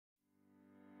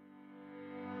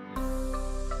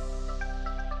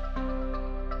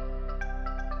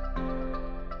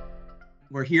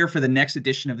We're here for the next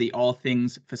edition of the All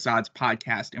Things Facades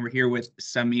podcast, and we're here with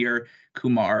Sameer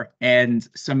Kumar. And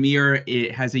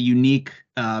Sameer has a unique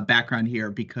background here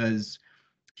because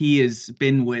he has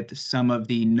been with some of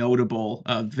the notable,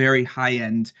 very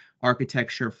high-end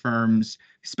architecture firms,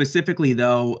 specifically,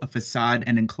 though, a facade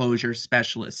and enclosure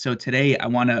specialist. So today I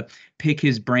want to pick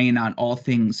his brain on all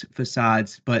things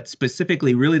facades, but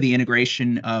specifically really the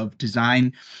integration of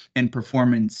design and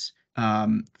performance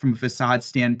from a facade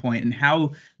standpoint, and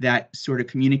how that sort of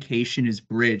communication is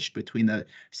bridged between the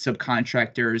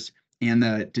subcontractors and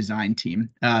the design team.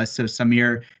 So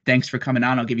Sameer, thanks for coming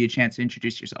on. I'll give you a chance to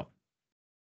introduce yourself.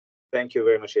 Thank you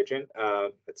very much, Adrian.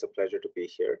 It's a pleasure to be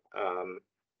here.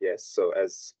 Yes, so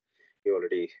as you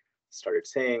already started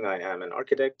saying, I am an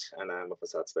architect and I'm a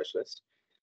facade specialist.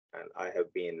 And I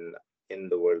have been in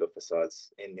the world of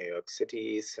facades in New York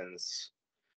City since,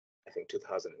 I think,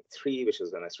 2003, which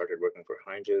is when I started working for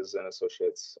Heinges and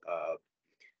Associates.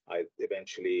 I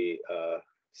eventually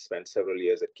spent several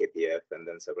years at KPF and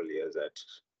then several years at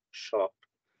Shop.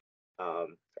 At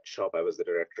Shop, I was the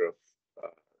director of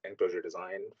Enclosure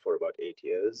design for about 8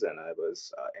 years, and I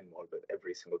was involved with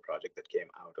every single project that came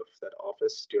out of that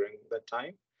office during that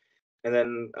time. And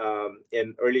then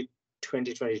in early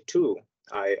 2022,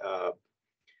 I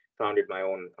founded my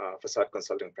own facade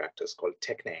consulting practice called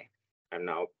Techne. I'm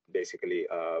now basically,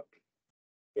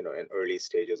 in early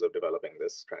stages of developing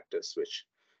this practice, which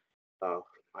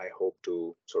I hope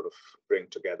to sort of bring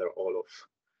together all of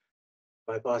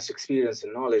my past experience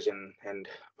and knowledge and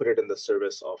put it in the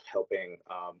service of helping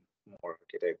more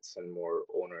architects and more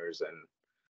owners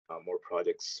and more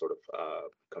projects sort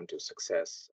of come to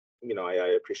success.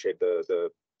 I appreciate the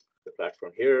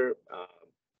platform here,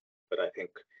 but I think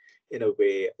in a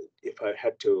way, if I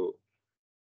had to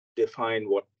define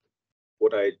what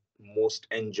I most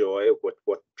enjoy,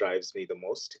 what drives me the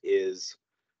most is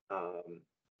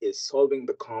solving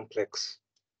the complex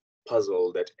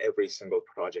puzzle that every single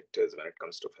project is when it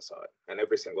comes to facade. And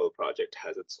every single project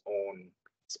has its own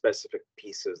specific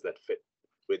pieces that fit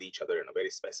with each other in a very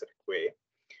specific way.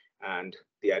 And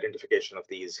the identification of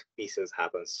these pieces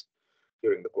happens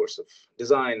during the course of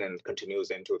design and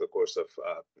continues into the course of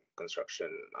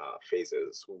construction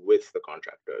phases with the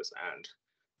contractors. And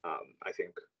I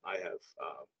think I have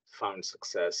found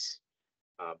success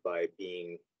by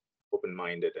being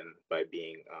open-minded and by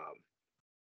being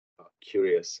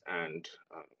curious and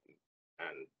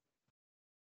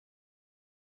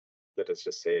let us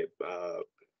just say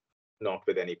not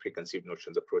with any preconceived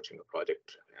notions, approaching a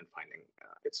project and finding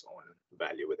its own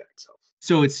value within itself.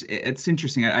 So it's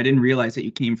interesting. I didn't realize that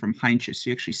you came from Heinches.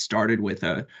 So you actually started with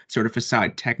a sort of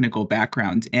facade technical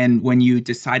background. And when you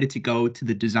decided to go to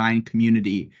the design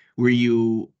community, were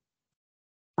you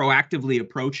proactively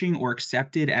approaching or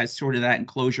accepted as sort of that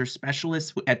enclosure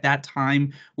specialist at that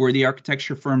time? Were the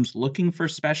architecture firms looking for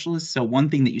specialists? So one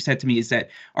thing that you said to me is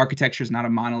that architecture is not a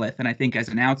monolith. And I think as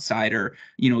an outsider,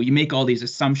 you make all these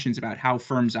assumptions about how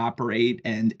firms operate,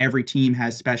 and every team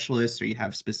has specialists, or you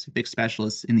have specific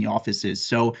specialists in the offices.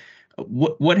 So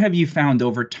what have you found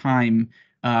over time?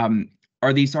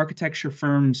 Are these architecture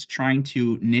firms trying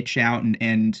to niche out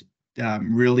and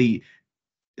really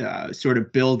sort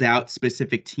of build out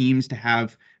specific teams to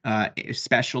have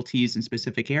specialties in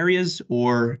specific areas,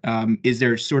 or is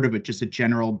there sort of just a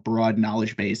general broad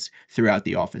knowledge base throughout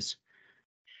the office?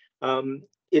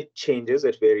 It changes,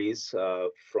 it varies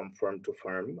from firm to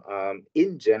firm.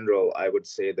 In general, I would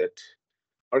say that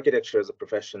architecture as a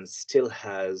profession still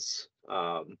has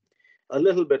a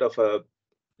little bit of a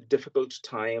difficult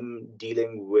time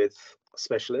dealing with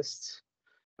specialists.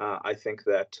 I think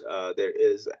that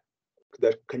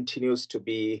there continues to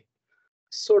be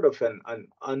sort of an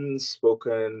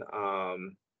unspoken,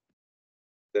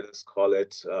 let us call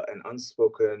it an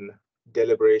unspoken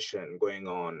deliberation going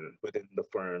on within the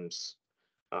firms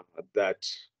that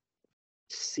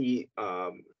see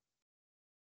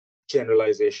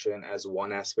generalization as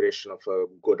one aspiration of a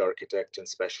good architect and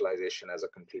specialization as a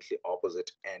completely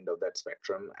opposite end of that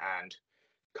spectrum. And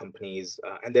companies,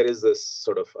 and there is this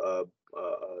sort of a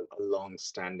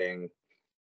long-standing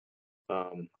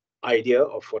idea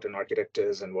of what an architect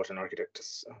is and what an architect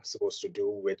is supposed to do,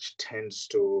 which tends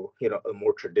to, a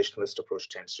more traditionalist approach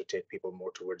tends to take people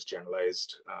more towards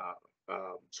generalized,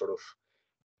 sort of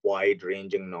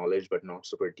wide-ranging knowledge, but not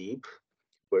super deep,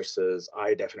 versus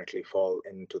I definitely fall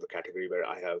into the category where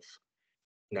I have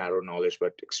narrow knowledge,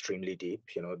 but extremely deep,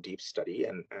 deep study.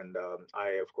 And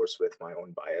I, of course, with my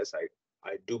own bias,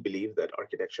 I do believe that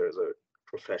architecture as a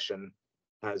profession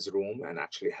has room and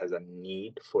actually has a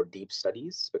need for deep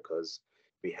studies, because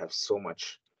we have so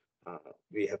much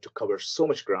we have to cover so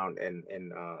much ground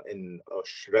in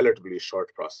a relatively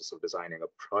short process of designing a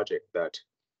project that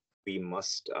we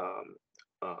must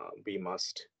we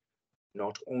must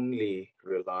not only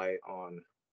rely on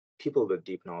people with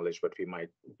deep knowledge, but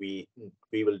we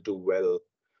we will do well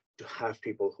to have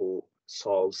people who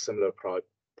solve similar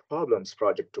problems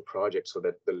project to project, so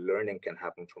that the learning can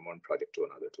happen from one project to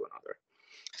another to another.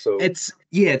 So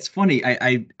It's funny.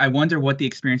 I wonder what the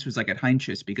experience was like at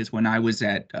Heinz's, because when I was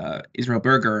at Israel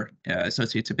Berger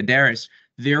Associates at Banderas,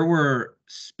 there were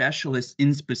specialists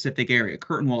in specific area,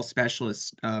 curtain wall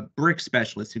specialists, brick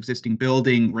specialists, existing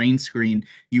building, rain screen.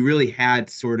 You really had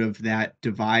sort of that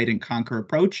divide and conquer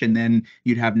approach, and then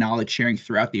you'd have knowledge sharing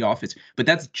throughout the office. But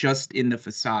that's just in the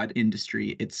facade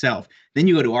industry itself. Then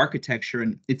you go to architecture,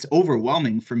 and it's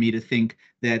overwhelming for me to think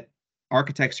that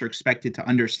architects are expected to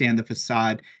understand the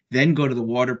facade, then go to the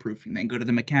waterproofing, then go to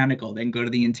the mechanical, then go to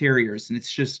the interiors. And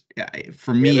it's just,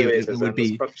 for the me, it elevators would and the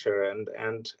be, structure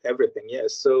and everything.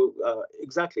 Yes. So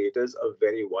exactly, it is a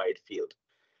very wide field,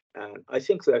 and I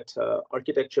think that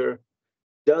architecture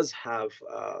does have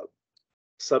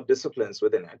sub-disciplines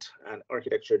within it, and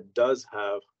architecture does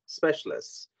have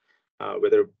specialists,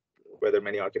 whether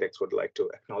many architects would like to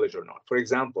acknowledge or not. For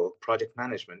example, project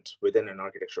management within an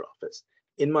architecture office,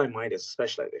 in my mind, is a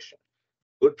specialization.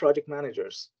 Good project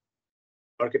managers,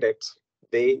 architects,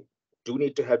 they do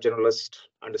need to have generalist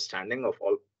understanding of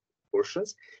all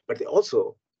portions, but they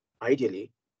also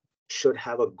ideally should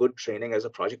have a good training as a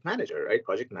project manager, right?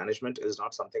 Project management is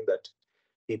not something that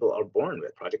people are born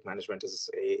with. Project management is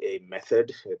a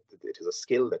method, it is a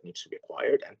skill that needs to be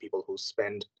acquired, and people who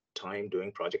spend time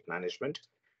doing project management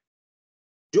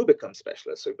do become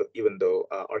specialists. So, even though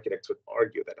architects would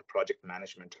argue that a project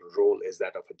management role is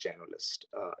that of a generalist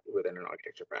within an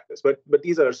architecture practice. But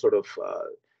these are sort of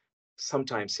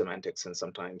sometimes semantics and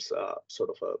sometimes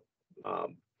sort of a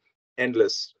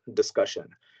endless discussion.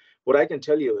 What I can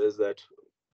tell you is that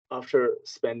after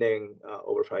spending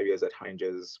over 5 years at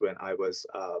Heinz's, when I was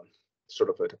sort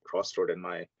of at a crossroad in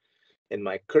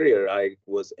my career, I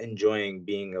was enjoying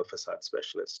being a facade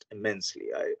specialist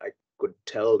immensely. I could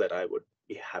tell that I would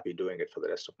be happy doing it for the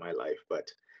rest of my life,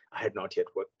 but I had not yet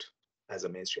worked as a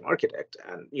mainstream architect,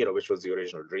 and which was the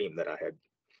original dream that I had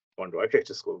gone to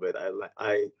architecture school with.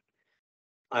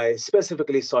 I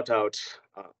specifically sought out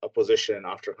a position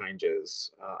after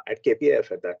Heinz's at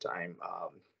KPF at that time,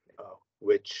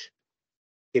 which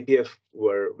KPF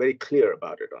were very clear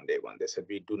about it on day one. They said,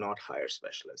 we do not hire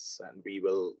specialists, and we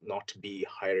will not be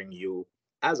hiring you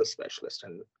as a specialist.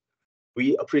 And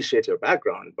we appreciate your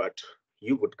background, but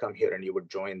you would come here and you would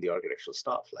join the architectural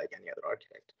staff like any other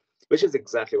architect, which is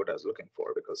exactly what I was looking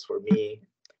for. Because for me,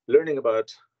 learning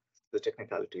about the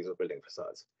technicalities of building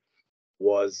facades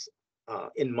was,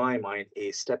 in my mind,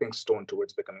 a stepping stone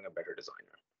towards becoming a better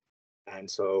designer. And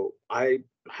so I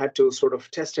had to sort of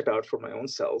test it out for my own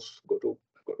self, go to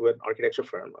an architecture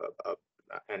firm,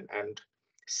 and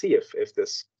see if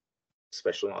this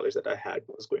special knowledge that I had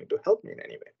was going to help me in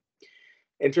any way.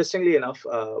 Interestingly enough,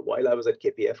 while I was at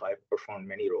KPF, I performed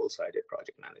many roles. I did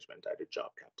project management, I did job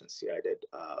captaincy,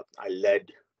 I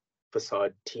led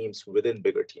facade teams within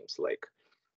bigger teams like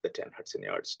the 10 Hudson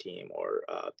Yards team, or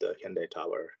the Hyundai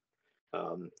Tower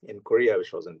in Korea,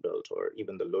 which wasn't built, or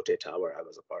even the Lotte Tower. I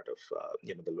was a part of,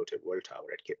 the Lotte World Tower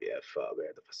at KPF,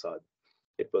 where the facade,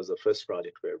 it was the first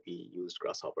project where we used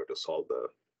Grasshopper to solve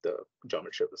the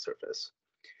geometry of the surface.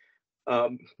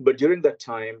 But during that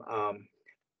time,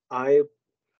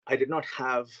 I did not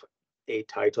have a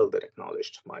title that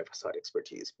acknowledged my facade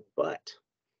expertise, but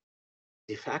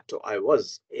de facto, I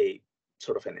was a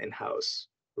sort of an in-house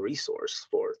resource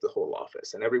for the whole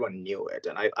office, and everyone knew it.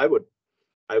 And I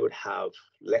would have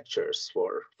lectures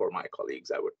for my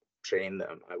colleagues. I would train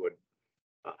them. I would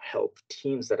help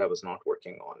teams that I was not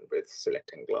working on with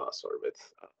selecting glass or with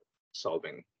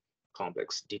solving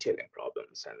complex detailing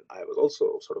problems. And I was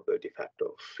also sort of the de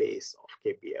facto face of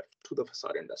KPF to the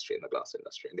facade industry and the glass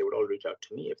industry. And they would all reach out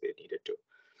to me if they needed to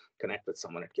connect with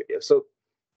someone at KPF. So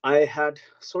I had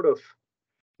sort of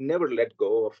never let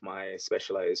go of my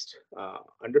specialized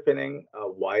underpinning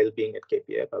while being at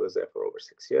KPF. I was there for over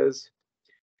 6 years.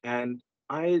 And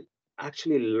I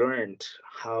actually learned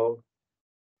how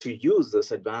to use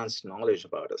this advanced knowledge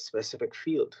about a specific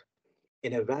field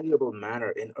in a valuable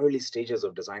manner in early stages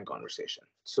of design conversation.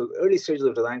 So the early stages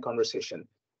of design conversation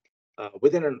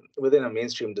within a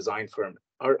mainstream design firm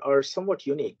are somewhat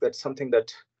unique. That's something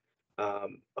that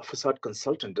a facade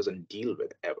consultant doesn't deal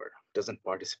with ever, doesn't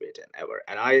participate in ever.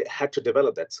 And I had to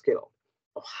develop that skill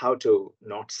of how to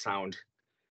not sound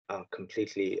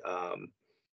completely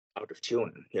out of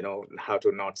tune, how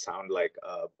to not sound like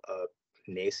a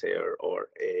naysayer or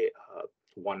a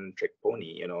one-trick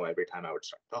pony, every time I would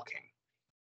start talking.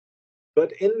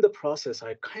 But in the process,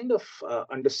 I kind of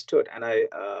understood, and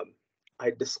I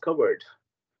discovered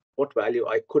what value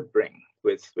I could bring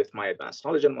with my advanced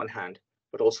knowledge on one hand,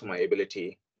 but also my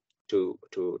ability to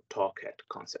talk at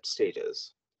concept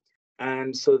stages.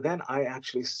 And so then I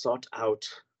actually sought out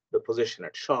the position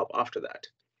at Shop after that,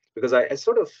 because I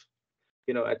sort of,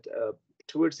 at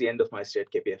towards the end of my stay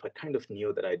at KPF, I kind of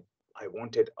knew that I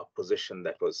wanted a position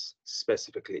that was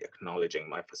specifically acknowledging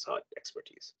my facade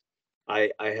expertise.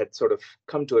 I had sort of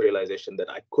come to a realization that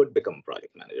I could become a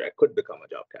project manager, I could become a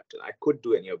job captain, I could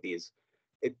do any of these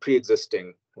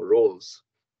pre-existing roles,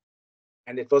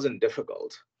 and it wasn't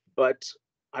difficult, but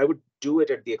I would do it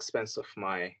at the expense of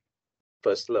my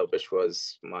first love, which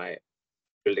was my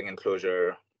building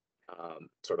enclosure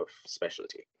sort of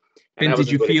specialty. And did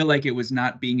you feel like it was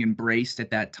not being embraced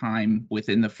at that time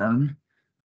within the firm?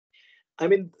 I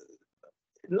mean,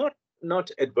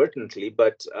 not advertently,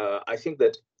 but I think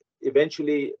that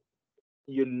eventually,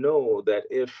 that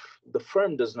if the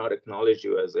firm does not acknowledge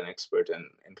you as an expert in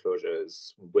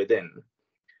enclosures within,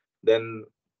 then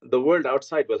the world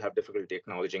outside will have difficulty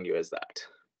acknowledging you as that.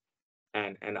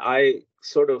 And I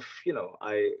sort of,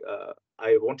 I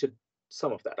wanted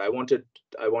some of that. I wanted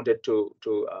to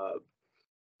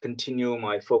continue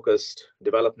my focused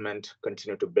development,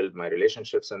 continue to build my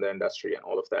relationships in the industry and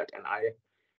all of that. And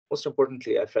most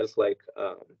importantly, I felt like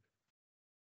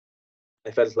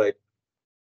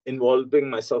involving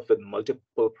myself with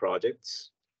multiple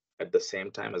projects at the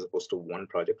same time, as opposed to one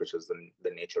project, which is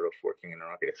the nature of working in an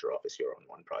architecture office. You're on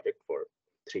one project for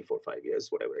 3, 4, 5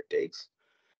 years, whatever it takes.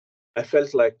 I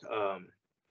felt like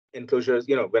enclosures,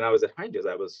 when I was at Heinz,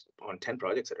 I was on 10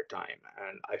 projects at a time.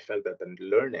 And I felt that the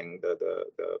learning, the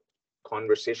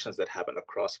conversations that happen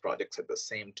across projects at the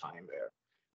same time, where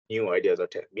new ideas are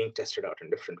being tested out in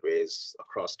different ways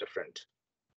across different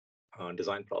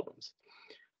design problems,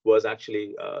 was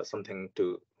actually something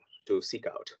to seek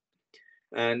out.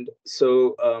 And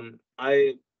so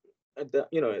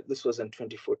this was in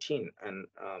 2014, and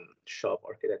Shop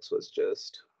Architects was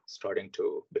just starting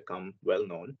to become well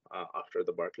known after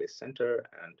the Barclays Center,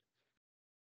 and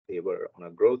they were on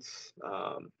a growth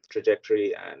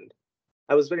trajectory, and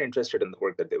I was very interested in the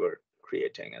work that they were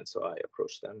creating, and so I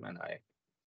approached them, and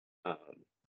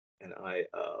I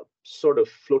sort of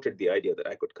floated the idea that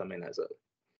I could come in as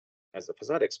a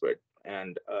facade expert.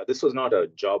 And this was not a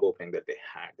job opening that they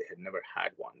had. They had never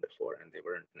had one before, and they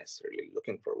weren't necessarily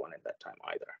looking for one at that time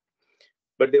either.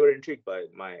 But they were intrigued by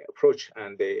my approach,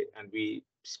 and we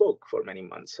spoke for many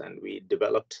months, and we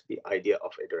developed the idea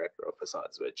of a director of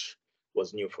facades, which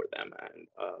was new for them. And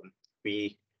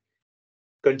we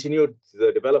continued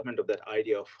the development of that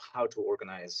idea of how to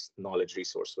organize knowledge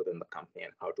resource within the company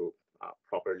and how to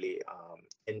properly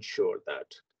ensure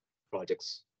that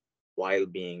projects, while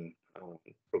being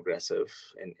progressive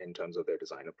in terms of their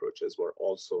design approaches, were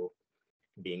also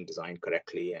being designed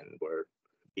correctly and were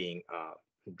being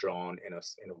drawn in a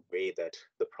way that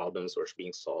the problems were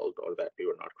being solved, or that we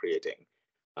were not creating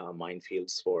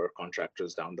minefields for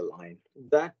contractors down the line.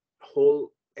 That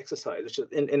whole exercise, which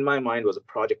in my mind was a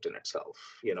project in itself,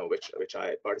 which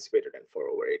I participated in for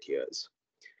over 8 years,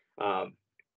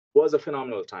 was a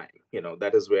phenomenal time.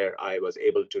 That is where I was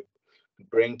able to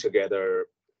bring together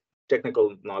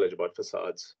technical knowledge about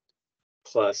facades,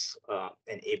 plus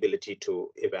an ability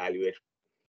to evaluate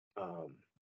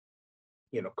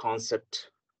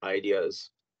concept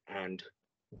ideas and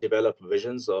develop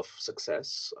visions of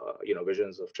success,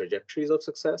 visions of trajectories of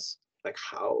success, like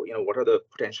how, what are the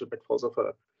potential pitfalls of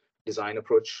a design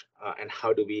approach, and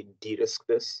how do we de-risk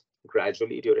this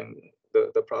gradually during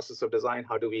the process of design?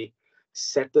 How do we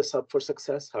set this up for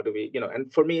success? How do we,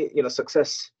 and for me,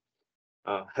 success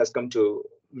has come to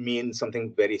mean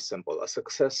something very simple. A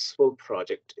successful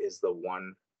project is the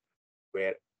one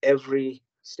where every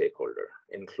stakeholder,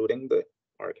 including the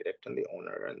architect and the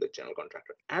owner and the general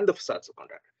contractor and the facade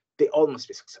subcontractor, they all must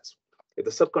be successful. If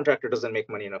the subcontractor doesn't make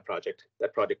money in a project,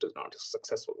 that project is not a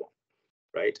successful one,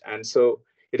 right? And so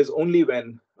it is only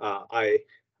when a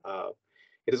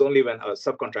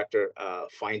subcontractor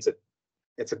finds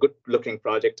it's a good looking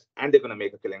project and they're going to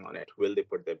make a killing on it, will they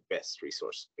put their best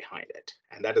resource behind it.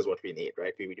 And that is what we need,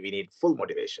 right? We need full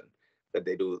motivation that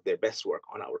they do their best work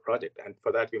on our project. And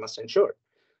for that, we must ensure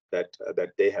that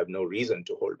they have no reason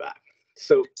to hold back.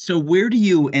 So where do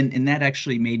you, and that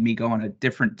actually made me go on a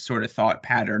different sort of thought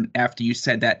pattern after you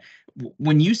said that.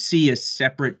 When you see a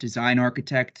separate design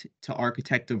architect to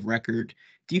architect of record,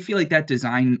 do you feel like that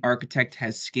design architect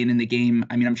has skin in the game?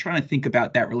 I mean, I'm trying to think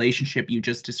about that relationship you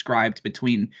just described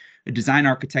between a design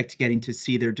architect getting to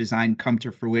see their design come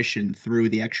to fruition through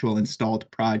the actual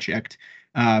installed project,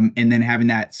 and then having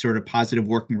that sort of positive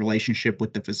working relationship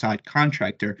with the facade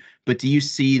contractor. But do you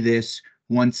see this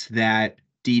once that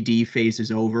DD phase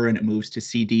is over and it moves to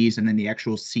CDs and then the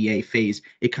actual CA phase,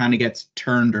 it kind of gets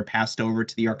turned or passed over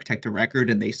to the architect of record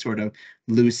and they sort of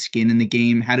lose skin in the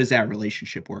game? How does that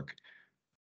relationship work?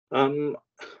 Um,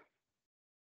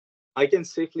 I can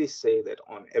safely say that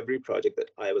on every project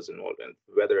that I was involved in,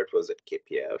 whether it was at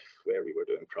KPF, where we were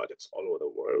doing projects all over the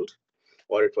world,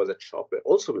 or it was at Shop, where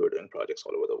also we were doing projects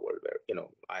all over the world, where,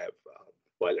 I have,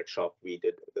 while at Shop, we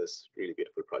did this really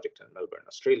beautiful project in Melbourne,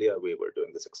 Australia. We were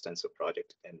doing this extensive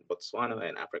project in Botswana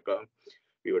in Africa.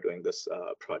 We were doing this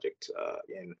project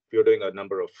we were doing a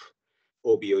number of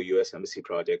OBO US Embassy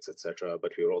projects, etc.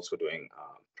 But we were also doing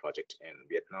a project in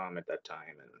Vietnam at that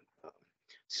time.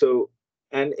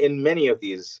 And in many of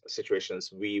these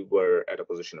situations, we were at a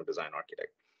position of design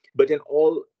architect. But in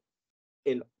all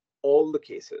the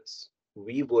cases,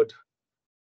 we would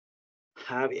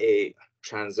have a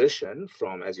transition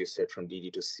from, as you said, from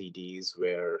DD to CDs,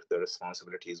 where the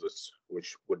responsibilities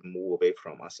which would move away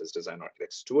from us as design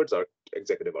architects towards our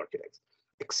executive architects,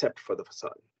 except for the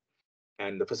facade.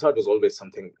 And the facade was always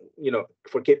something,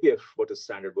 for KPF, what is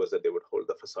standard was that they would hold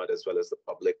the facade as well as the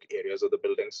public areas of the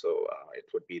building. So it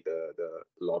would be the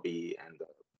lobby and the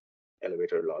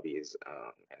elevator lobbies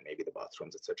and maybe the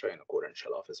bathrooms, etc., in a core and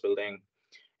shell office building.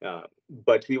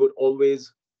 But we would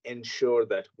always ensure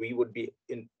that we would be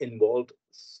involved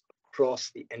across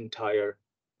the entire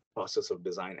process of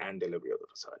design and delivery of the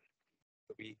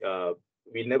facade.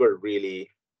 We never really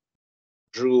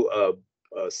drew a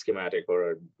schematic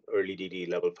or an early DD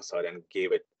level facade and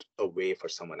gave it away for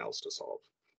someone else to solve.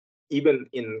 Even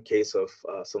in case of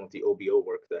some of the OBO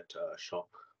work that Shop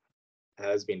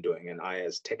has been doing, and I,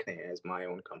 as Techne, as my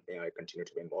own company, I continue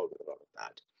to be involved with a lot of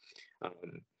that,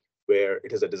 where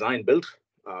it is a design build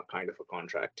kind of a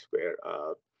contract where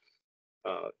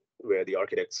the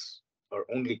architects are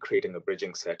only creating a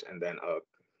bridging set, and then a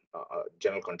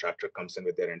general contractor comes in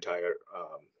with their entire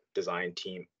design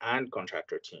team and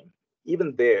contractor team.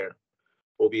 Even there,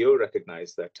 OBO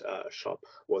recognized that Shop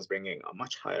was bringing a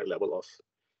much higher level of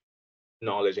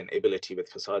knowledge and ability with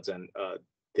facades, and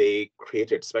they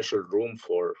created special room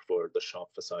for the Shop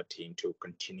facade team to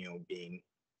continue being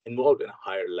involved in a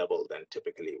higher level than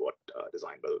typically what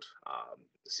design build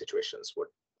situations would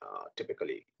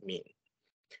typically mean.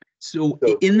 So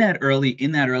in that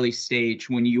early stage,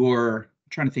 when you're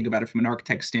trying to think about it from an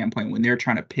architect standpoint, when they're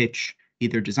trying to pitch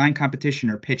either design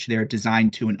competition or pitch their design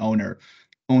to an owner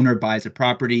buys a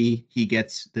property, he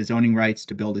gets the zoning rights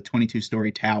to build a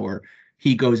 22-story tower.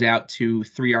 He goes out to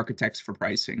 3 architects for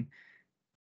pricing.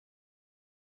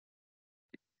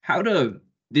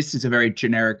 This is a very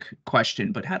generic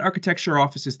question, but how do architecture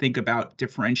offices think about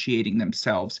differentiating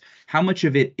themselves? How much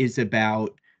of it is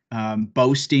about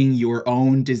boasting your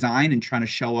own design and trying to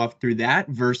show off through that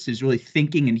versus really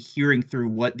thinking and hearing through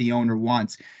what the owner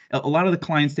wants? A lot of the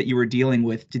clients that you were dealing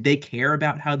with, did they care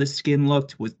about how the skin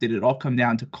looked? Did it all come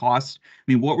down to cost?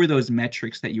 I mean, what were those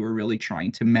metrics that you were really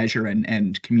trying to measure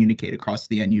and communicate across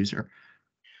the end user?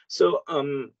 So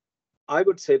I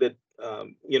would say that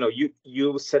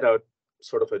you set out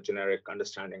sort of a generic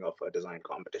understanding of a design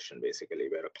competition, basically,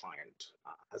 where a client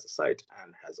has a site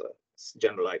and has a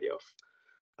general idea of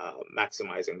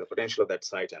maximizing the potential of that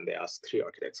site, and they ask 3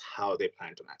 architects how they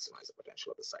plan to maximize the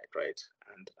potential of the site, right?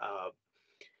 And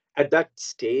at that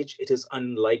stage, it is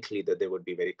unlikely that there would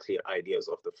be very clear ideas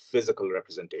of the physical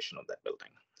representation of that building.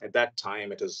 At that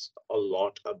time, it is a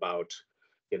lot about,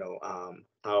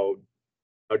 how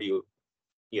do you,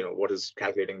 what is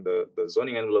calculating the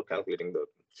zoning envelope, calculating the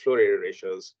floor area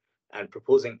ratios, and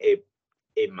proposing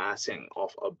a massing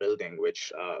of a building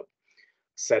which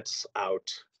sets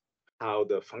out how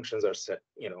the functions are set,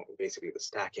 basically the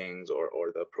stackings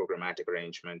or the programmatic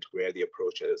arrangement, where the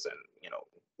approach is, and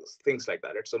things like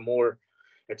that. It's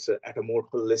at a more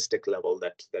holistic level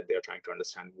that they're trying to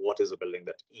understand what is a building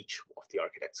that each of the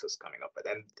architects is coming up with.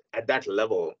 And at that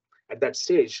level, at that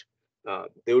stage,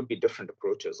 there would be different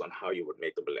approaches on how you would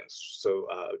make the buildings. So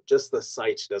just the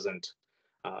site doesn't,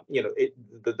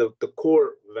 the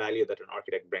core value that an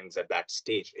architect brings at that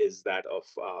stage is that of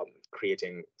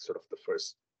creating sort of the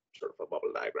first sort of a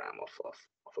bubble diagram of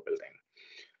a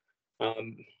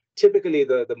building. Typically,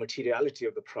 the materiality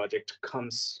of the project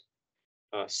comes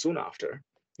soon after,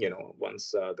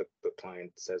 once the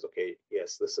client says, okay,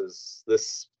 yes,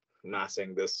 this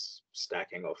massing, this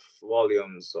stacking of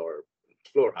volumes or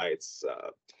floor heights,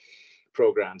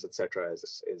 programs, etc.,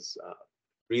 is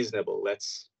reasonable.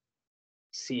 Let's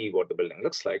see what the building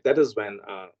looks like. That is when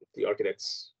the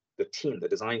architects, the team, the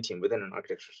design team within an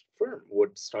architecture firm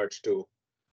would start to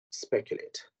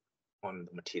speculate on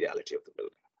the materiality of the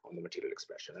building, on the material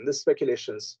expression. And the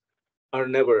speculations are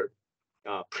never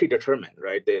predetermined,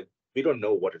 right? We don't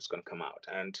know what it's going to come out.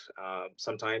 And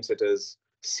sometimes it is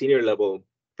senior level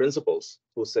principals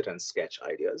who sit and sketch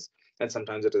ideas. And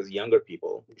sometimes it is younger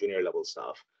people, junior level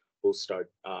staff, who start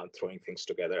throwing things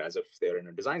together as if they're in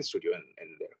a design studio in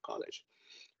their college.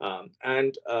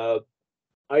 And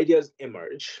ideas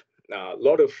emerge. A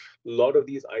lot of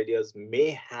these ideas may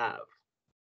have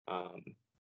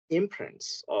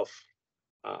imprints of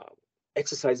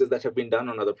exercises that have been done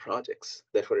on other projects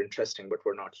that were interesting but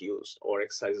were not used, or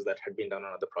exercises that had been done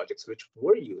on other projects which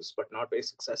were used but not very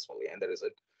successfully. And there is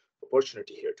an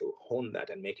opportunity here to hone that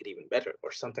and make it even better,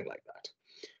 or something like that.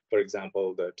 For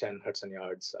example, the 10 Hudson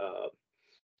Yards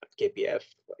KPF,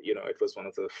 it was one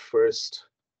of the first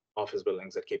office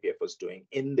buildings that KPF was doing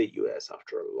in the US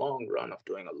after a long run of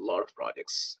doing a lot of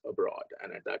projects abroad.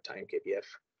 And at that time, KPF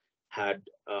had,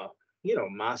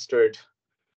 mastered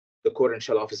the core and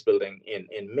shell office building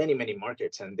in many, many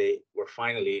markets. And they were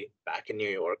finally back in New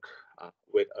York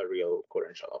with a real core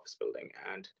and shell office building.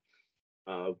 And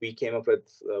we came up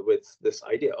with this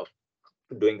idea of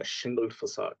doing a shingled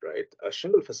facade, right? A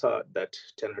shingled facade that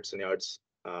 10 Hudson Yards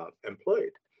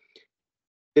employed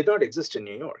did not exist in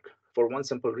New York for one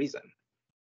simple reason.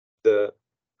 The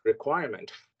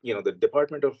requirement, the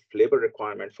Department of Labor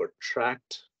requirement for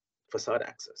tracked facade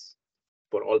access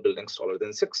for all buildings taller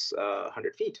than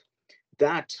 600 feet,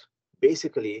 that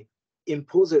basically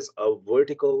imposes a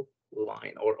vertical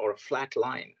line or a flat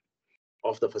line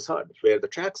of the facade where the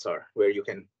tracks are, where you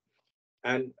can,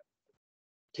 and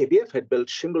KPF had built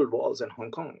shingled walls in Hong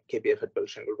Kong. KPF had built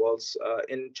shingled walls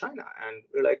in China. And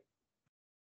we're like,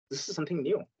 this is something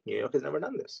new. New York has never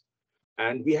done this.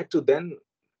 And we had to then,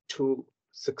 to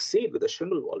succeed with the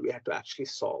shingle wall, we had to actually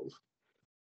solve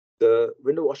the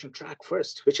window washing track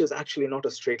first, which is actually not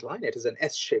a straight line. It is an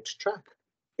S-shaped track.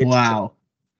 Wow.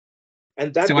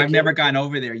 And that so I've never gone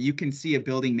over there. You can see a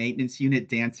building maintenance unit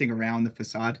dancing around the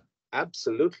facade.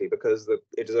 Absolutely, because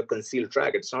it is a concealed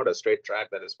track. It's not a straight track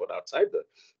that is put outside.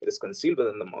 It is concealed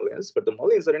within the mullions, but the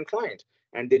mullions are inclined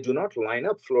and they do not line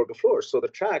up floor to floor. So the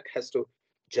track has to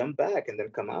jump back and then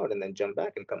come out and then jump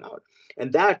back and come out.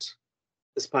 And that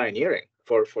is pioneering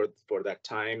for that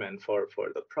time and for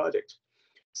the project.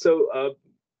 So,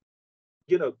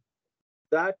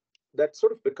 that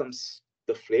sort of becomes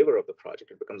the flavor of the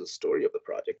project. It becomes a story of the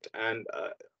project. And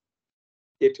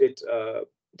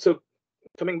so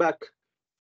coming back,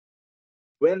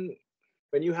 when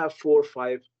you have 4 or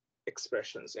 5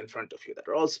 expressions in front of you that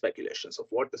are all speculations of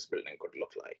what this building could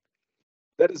look like,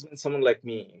 that is when someone like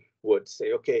me would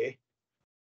say, okay,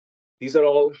 these are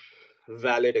all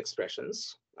valid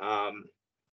expressions.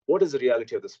 What is the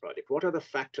reality of this project? What are the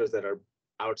factors that are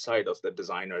outside of the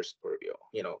designer's purview?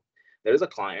 There is a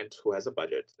client who has a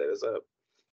budget. There is a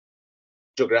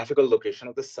geographical location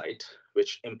of the site,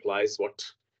 which implies what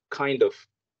kind of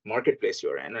marketplace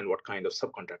you're in and what kind of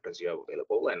subcontractors you have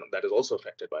available. And that is also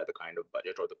affected by the kind of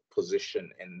budget or the position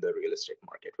in the real estate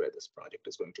market where this project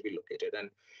is going to be located,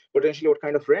 and potentially what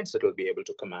kind of rents it will be able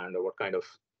to command, or what kind of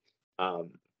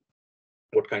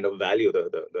value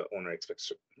the owner expects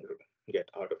to get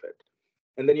out of it.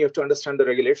 And then you have to understand the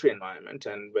regulatory environment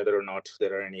and whether or not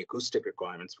there are any acoustic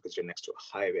requirements because you're next to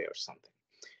a highway or something.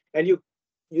 And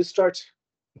you start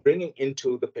bringing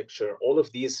into the picture all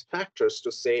of these factors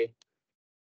to say,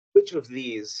 which of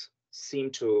these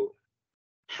seem to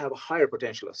have a higher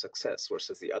potential of success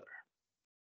versus the other?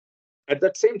 At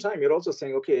that same time, you're also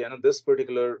saying, okay, this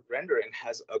particular rendering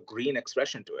has a green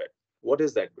expression to it. What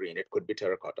is that green? It could be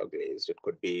terracotta glazed. It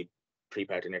could be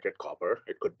pre-patinated copper.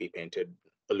 It could be painted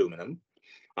aluminum.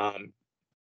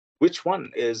 Which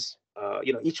one is,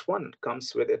 each one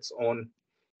comes with its own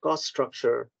cost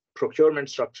structure, procurement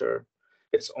structure,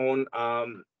 its own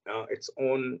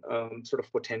sort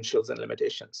of potentials and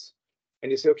limitations.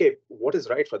 And you say, okay, what is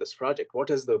right for this project? What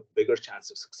is the bigger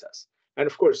chance of success? And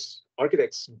of course,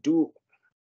 architects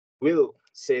will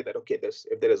say that, okay,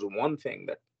 if there is one thing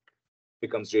that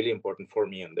becomes really important for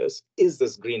me in this, is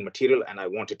this green material, and I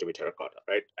want it to be terracotta,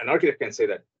 right? An architect can say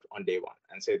that on day one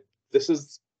and say, this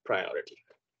is priority.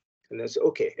 And then say,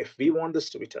 okay, if we want this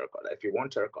to be terracotta, if you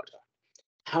want terracotta,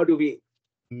 how do we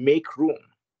make room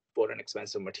for an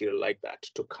expensive material like that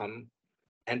to come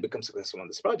and become successful on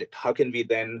this project? How can we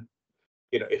then,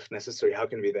 if necessary, how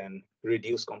can we then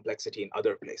reduce complexity in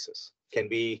other places?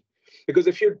 Because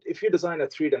if you design a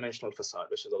 3-dimensional facade,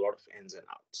 which is a lot of ins and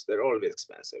outs, they're always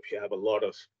expensive. You have a lot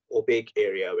of opaque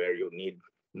area where you need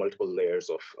multiple layers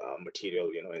of material,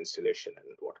 insulation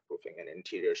and waterproofing and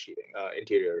interior sheathing,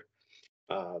 interior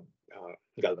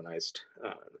galvanized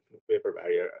vapor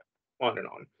barrier, on and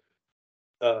on.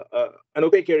 An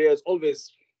opaque area is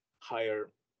always higher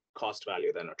cost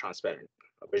value than a transparent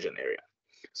vision area.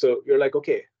 So you're like,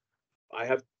 okay, I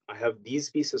have these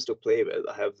pieces to play with.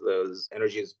 I have those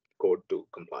energies code to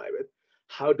comply with.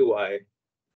 How do I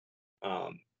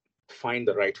find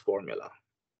the right formula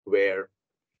where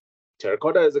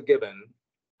terracotta is a given?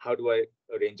 How do I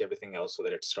arrange everything else so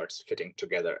that it starts fitting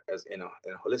together as in a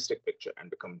holistic picture and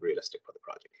become realistic for the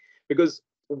project? Because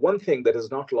one thing that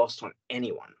is not lost on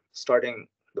anyone starting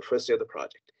the first day of the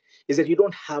project is that you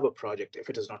don't have a project if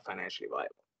it is not financially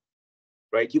viable,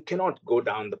 right? You cannot go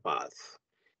down the path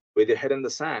with your head in the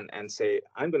sand and say,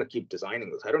 I'm going to keep designing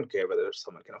this. I don't care whether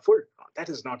someone can afford it or not. That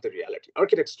is not the reality.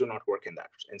 Architects do not work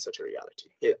in such a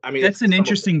reality. I mean, that's an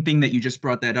interesting thing that you just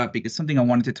brought that up, because something I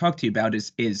wanted to talk to you about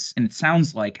is and it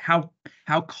sounds like how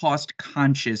cost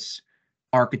conscious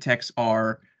architects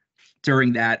are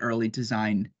during that early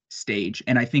design stage.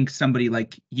 And I think somebody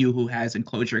like you who has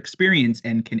enclosure experience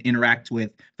and can interact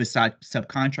with facade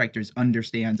subcontractors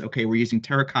understands, okay, we're using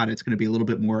terracotta, it's going to be a little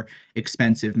bit more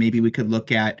expensive. Maybe we could look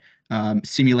at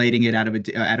simulating it out of a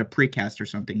precast or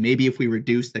something. Maybe if we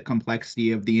reduce the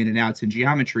complexity of the in and outs and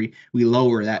geometry, we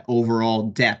lower that overall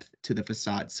depth to the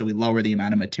facade. So we lower the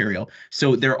amount of material.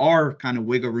 So there are kind of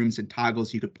wiggle rooms and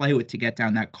toggles you could play with to get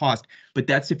down that cost. But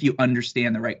that's if you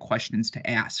understand the right questions to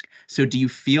ask. So do you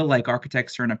feel like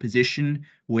architects are in a position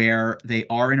where they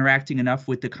are interacting enough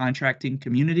with the contracting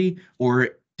community,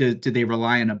 or do they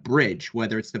rely on a bridge,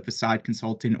 whether it's the facade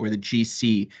consultant or the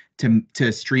GC,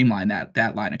 to streamline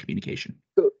that line of communication?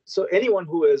 So anyone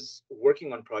who is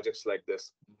working on projects like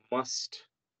this must,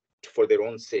 for their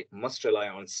own sake, must rely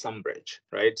on some bridge,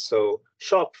 right? So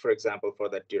Shop, for example, for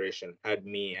that duration had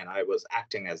me, and I was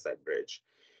acting as that bridge.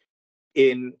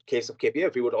 In case of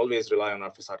KPF, we would always rely on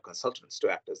our facade consultants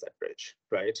to act as that bridge,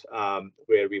 right?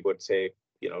 Where we would say,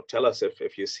 tell us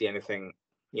if you see anything,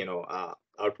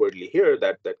 outwardly here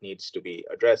that needs to be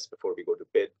addressed before we go to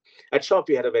bid. At Shop,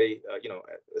 we had a very,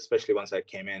 especially once I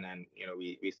came in and,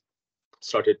 we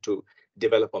started to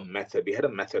develop a method. We had a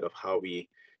method of how we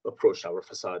approached our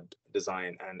facade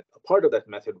design. And a part of that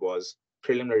method was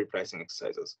preliminary pricing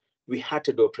exercises. We had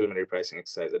to do a preliminary pricing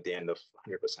exercise at the end of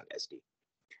 100% SD.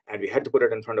 And we had to put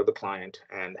it in front of the client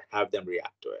and have them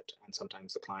react to it. And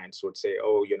sometimes the clients would say,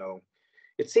 oh,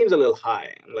 it seems a little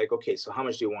high. I'm like, okay, so how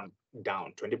much do you want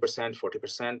down? 20%,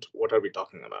 40%? What are we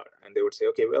talking about? And they would say,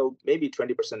 okay, well, maybe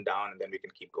 20% down, and then we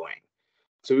can keep going.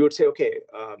 So we would say, okay,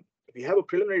 we have a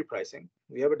preliminary pricing,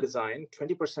 we have a design,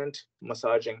 20%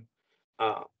 massaging.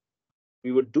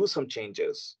 We would do some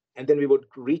changes, and then we would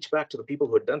reach back to the people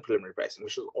who had done preliminary pricing,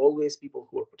 which was always people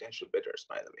who were potential bidders,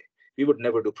 by the way. We would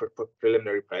never do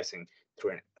preliminary pricing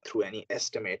through any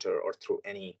estimator or through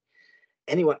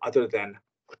anyone other than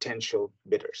potential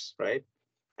bidders, right?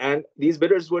 And these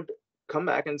bidders would come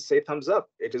back and say, thumbs up,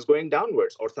 it is going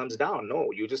downwards, or thumbs down,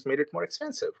 no, you just made it more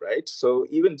expensive, right? So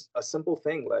even a simple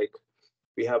thing like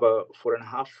we have a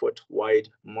 4.5 foot wide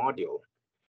module.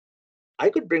 I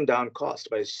could bring down cost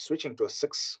by switching to a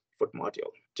 6-foot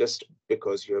module, just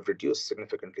because you have reduced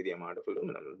significantly the amount of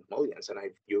aluminum mullions, and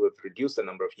you have reduced the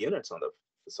number of units on the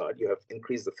facade. You have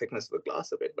increased the thickness of the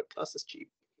glass a bit, but glass is cheap,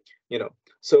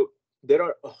 So there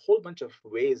are a whole bunch of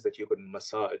ways that you could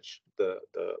massage the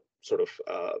sort of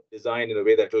design in a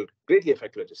way that will greatly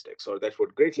affect logistics, or that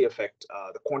would greatly affect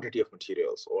the quantity of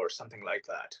materials, or something like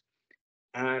that.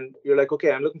 And you're like,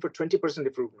 okay, I'm looking for 20%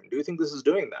 improvement. Do you think this is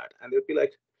doing that? And they'd be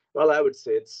like, well, I would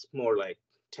say it's more like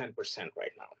 10%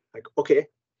 right now. Like, okay.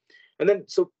 And then,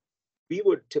 so we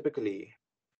would typically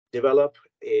develop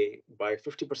by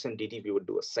 50% DD, we would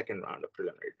do a second round of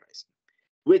preliminary pricing,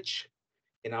 which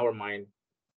in our mind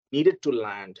needed to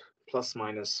land plus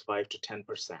minus 5 to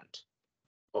 10%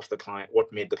 of the client,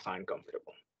 what made the client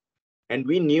comfortable. And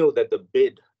we knew that the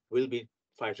bid will be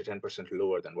 5 to 10%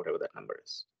 lower than whatever that number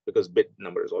is, because bid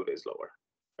number is always lower,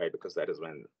 right? Because that is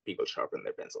when people sharpen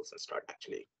their pencils and start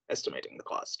actually estimating the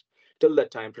cost. Till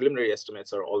that time, preliminary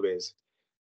estimates are always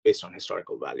based on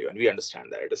historical value, and we understand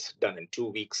that it is done in 2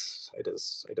 weeks. It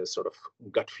is sort of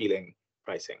gut feeling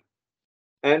pricing.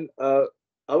 And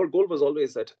our goal was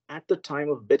always that at the time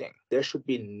of bidding, there should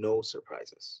be no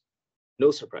surprises.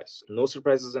 No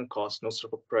surprises in cost, no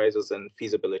surprises in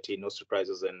feasibility, no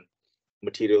surprises in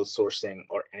material sourcing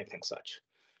or anything such,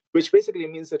 which basically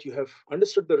means that you have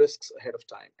understood the risks ahead of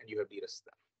time and you have de-risked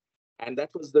them. And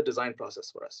that was the design process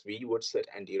for us. We would sit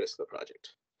and de-risk the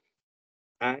project.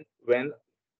 And when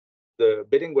the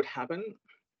bidding would happen,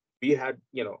 we had,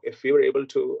 if we were able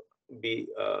to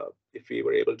if we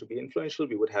were able to be influential,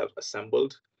 we would have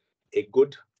assembled a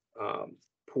good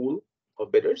pool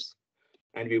of bidders,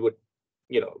 and we would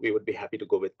be happy to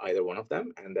go with either one of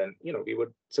them, and then we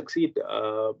would succeed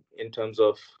in terms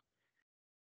of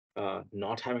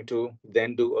not having to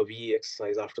then do a VE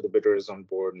exercise after the bidder is on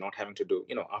board, not having to do,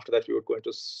 after that we would go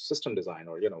into system design,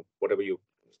 or whatever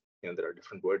there are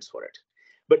different words for it.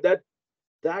 But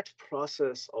that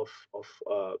process of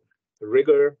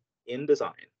rigor in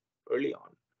design early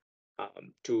on,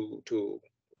 to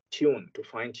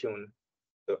fine tune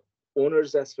the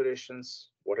owner's aspirations,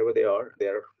 whatever they are,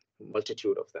 there are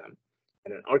multitude of them,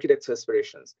 and an architect's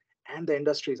aspirations and the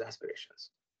industry's aspirations.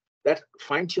 That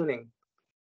fine tuning,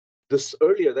 this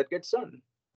earlier that gets done,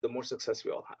 the more success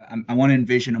we all have. I want to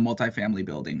envision a multifamily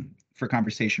building for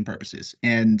conversation purposes,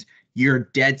 and you're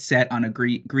dead set on a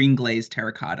green glazed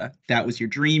terracotta. That was your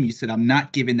dream. You said, I'm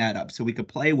not giving that up. So we could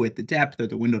play with the depth or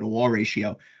the window to wall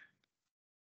ratio.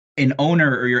 An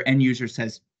owner or your end user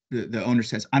says, the owner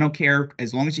says, I don't care.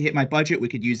 As long as you hit my budget, we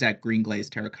could use that green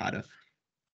glazed terracotta.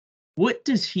 What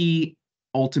does he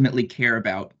ultimately care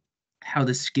about? How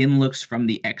the skin looks from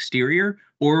the exterior,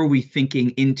 or are we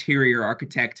thinking interior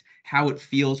architect, how it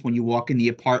feels when you walk in the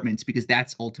apartments, because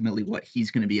that's ultimately what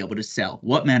he's going to be able to sell?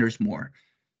 What matters more?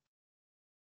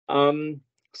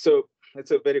 So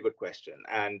it's a very good question,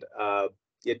 and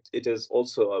it is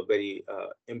also a very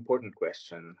important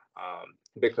question,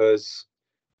 because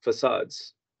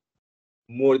facades,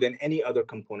 more than any other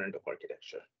component of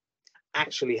architecture,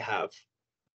 actually have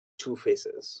two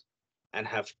faces and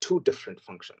have two different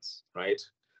functions, right?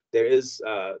 There is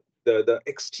the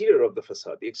exterior of the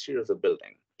facade, the exterior of the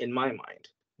building, in my mind,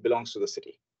 belongs to the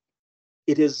city.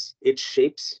 It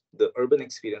shapes the urban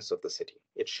experience of the city.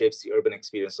 It shapes the urban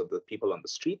experience of the people on the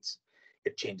streets.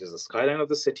 It changes the skyline of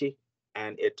the city,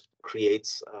 and it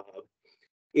creates,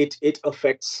 it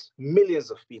affects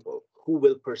millions of people who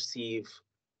will perceive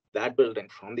that building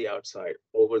from the outside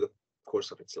over the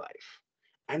course of its life.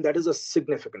 And that is a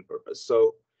significant purpose.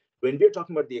 So when we're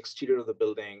talking about the exterior of the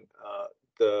building,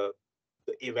 the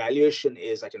evaluation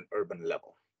is at an urban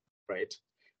level, right?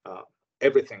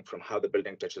 Everything from how the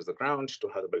building touches the ground to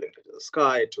how the building touches the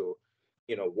sky to,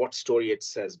 what story it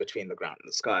says between the ground and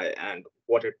the sky, and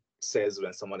what it says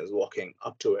when someone is walking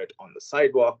up to it on the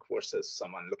sidewalk versus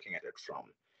someone looking at it from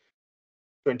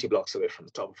 20 blocks away from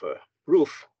the top of a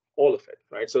roof, all of it,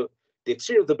 right? So the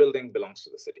exterior of the building belongs to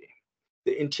the city.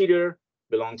 The interior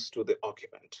belongs to the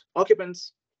occupant.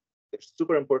 Occupants, it's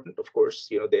super important, of course.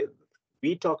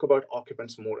 We talk about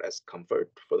occupants more as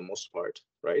comfort for the most part,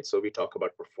 right? So we talk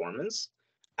about performance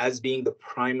as being the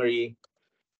primary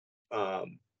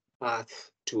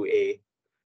path to a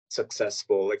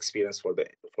successful experience for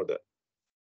the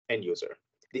end user.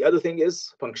 The other thing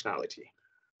is functionality.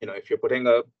 If you're putting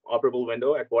a operable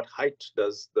window, at what height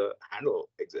does the handle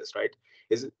exist, right?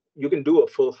 You can do a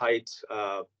full height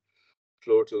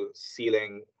floor to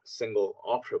ceiling single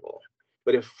operable,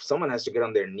 but if someone has to get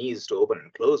on their knees to open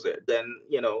and close it, then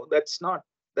that's not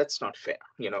fair.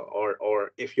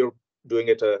 Or if you're doing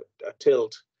it a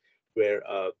tilt where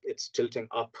it's tilting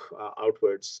up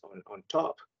outwards on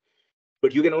top,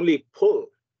 but you can only pull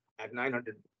at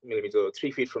 900 millimeters or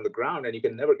 3 feet from the ground, and you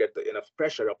can never get enough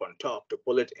pressure up on top to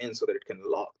pull it in so that it can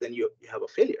lock, then you have a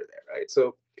failure there, right?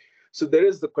 So there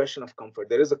is the question of comfort.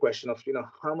 There is a question of,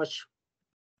 how much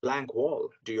blank wall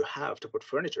do you have to put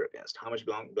furniture against? How much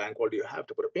blank wall do you have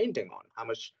to put a painting on?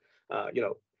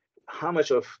 How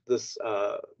much of this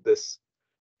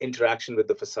interaction with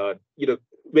the facade,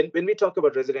 when we talk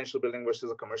about residential building versus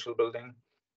a commercial building,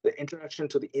 the interaction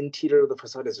to the interior of the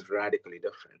facade is radically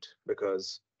different,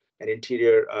 because an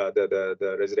interior,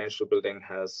 the residential building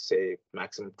has, say,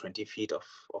 maximum 20 feet of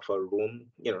a room.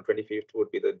 20 feet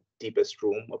would be the deepest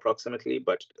room approximately,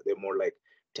 but they're more like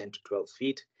 10 to 12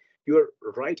 feet. You're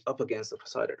right up against the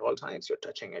facade at all times. You're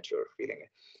touching it, you're feeling it.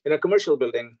 In a commercial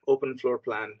building, open floor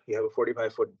plan, you have a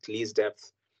 45-foot lease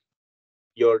depth.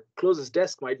 Your closest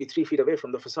desk might be 3 feet away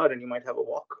from the facade, and you might have a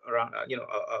walk around,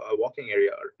 a walking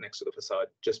area next to the facade,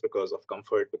 just because of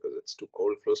comfort, because it's too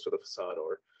cold close to the facade,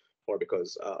 or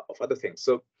because of other things.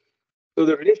 So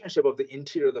the relationship of the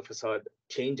interior of the facade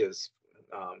changes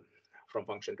from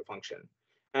function to function,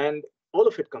 and all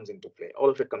of it comes into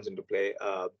play.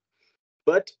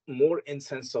 But more in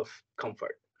sense of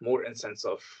comfort, more in sense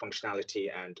of functionality,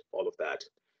 and all of that.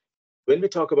 When we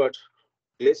talk about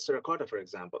glazed terracotta, for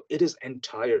example, it is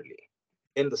entirely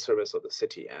in the service of the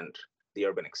city and the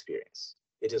urban experience.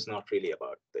 It is not really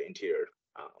about the interior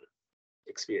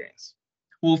experience.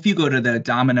 Well, if you go to the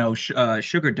Domino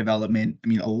sugar development, I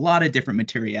mean, a lot of different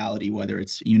materiality, whether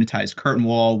it's unitized curtain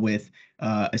wall with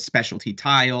a specialty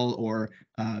tile or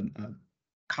a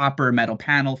copper metal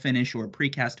panel finish or a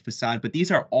precast facade. But these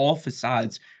are all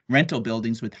facades, rental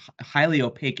buildings with highly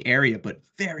opaque area, but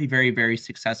very, very, very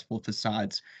successful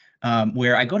facades.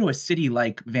 Where I go to a city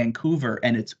like Vancouver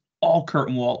and it's all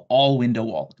curtain wall, all window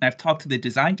wall. And I've talked to the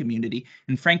design community,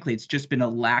 and frankly, it's just been a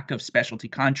lack of specialty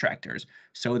contractors.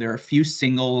 So there are a few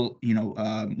single,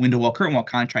 window wall, curtain wall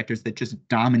contractors that just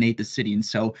dominate the city. And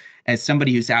so, as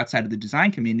somebody who's outside of the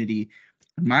design community,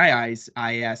 in my eyes,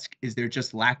 I ask, is there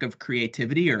just lack of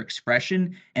creativity or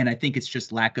expression? And I think it's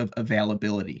just lack of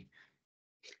availability.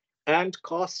 And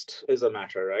cost is a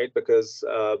matter, right? Because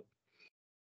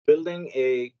building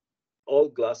a all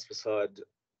glass facade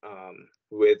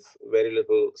with very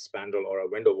little spandrel, or a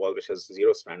window wall which has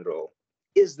zero spandrel,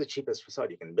 is the cheapest facade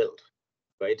you can build,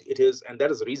 right? It is, and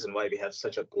that is the reason why we have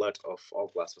such a glut of all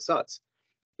glass facades.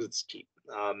 It's cheap.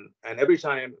 And every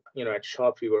time, at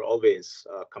shop, we were always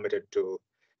committed to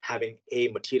having a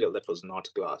material that was not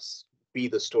glass be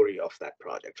the story of that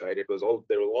project, right? There was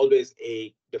always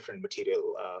a different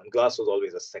material. Glass was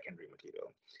always a secondary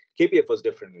material. KPF was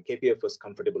different. KPF was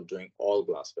comfortable doing all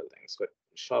glass buildings, but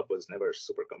shop was never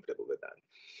super comfortable with that.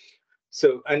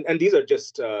 So, and these are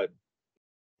just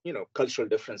cultural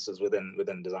differences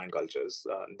within design cultures.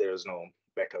 There is no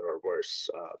better or worse,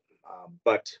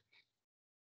 but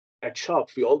at shop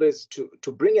we always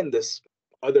to bring in this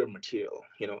other material,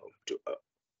 to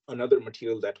another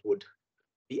material that would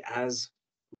be as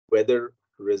weather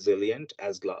resilient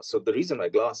as glass. So the reason why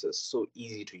glass is so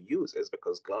easy to use is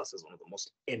because glass is one of the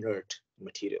most inert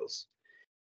materials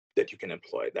that you can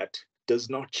employ, that does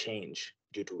not change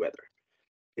due to weather.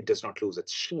 It does not lose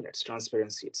its sheen, its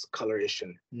transparency, its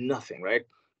coloration, nothing, right?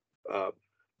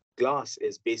 Glass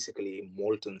is basically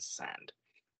molten sand.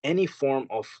 Any form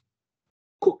of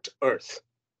cooked earth,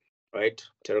 right?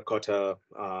 Terracotta,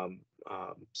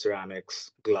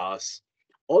 ceramics, glass,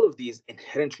 all of these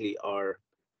inherently are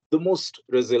the most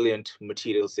resilient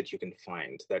materials that you can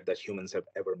find, that humans have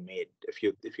ever made. If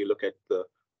you look at the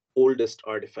oldest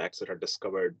artifacts that are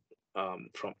discovered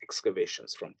from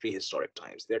excavations from prehistoric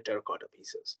times, they're terracotta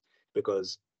pieces,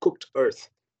 because cooked earth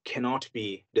cannot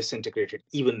be disintegrated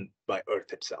even by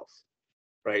earth itself,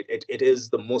 right? It is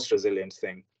the most resilient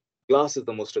thing. Glass is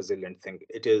the most resilient thing.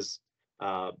 It is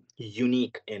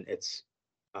unique in its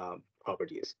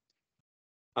properties.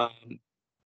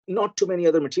 Not too many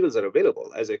other materials are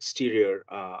available as exterior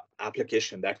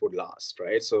application that would last,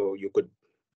 right? So you could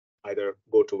either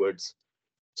go towards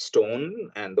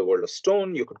stone and the world of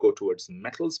stone, you could go towards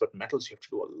metals, but metals you have to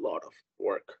do a lot of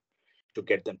work to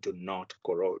get them to not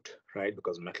corrode, right?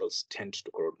 Because metals tend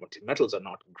to corrode. Metals are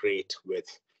not great with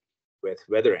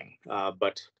weathering,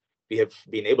 but we have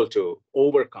been able to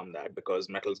overcome that because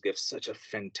metals give such a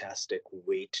fantastic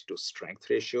weight to strength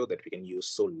ratio that we can use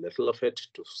so little of it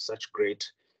to such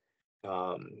great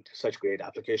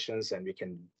applications, and we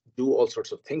can do all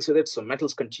sorts of things with it. So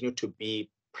metals continue to be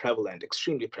prevalent,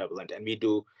 extremely prevalent, and we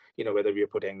do, whether we are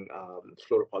putting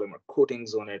fluoropolymer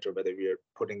coatings on it, or whether we are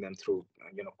putting them through,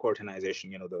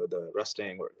 cortinization, the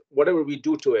rusting, or whatever we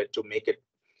do to it to make it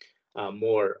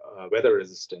more weather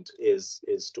resistant, is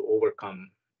to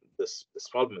overcome this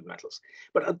problem with metals.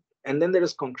 But and then there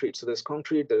is concrete. So there's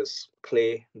concrete, there is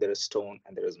clay, there is stone,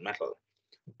 and there is metal.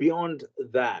 Beyond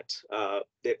that,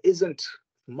 there isn't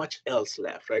much else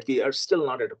left, right? We are still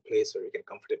not at a place where we can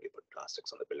comfortably put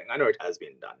plastics on the building. I know it has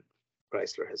been done.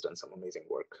 Chrysler has done some amazing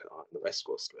work on the West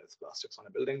Coast with plastics on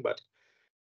a building, but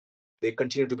they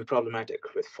continue to be problematic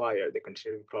with fire. They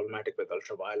continue to be problematic with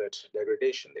ultraviolet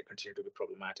degradation. They continue to be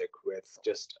problematic with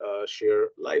just sheer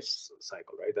life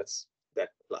cycle, right? That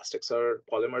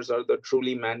polymers are the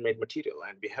truly man-made material,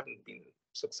 and we haven't been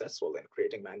successful in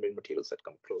creating man-made materials that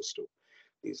come close to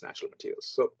these natural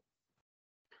materials.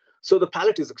 So the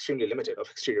palette is extremely limited of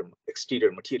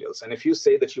exterior materials. And if you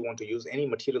say that you want to use any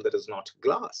material that is not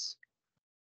glass,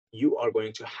 you are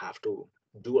going to have to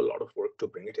do a lot of work to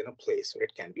bring it in a place where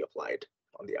it can be applied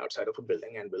on the outside of a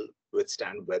building and will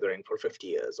withstand weathering for 50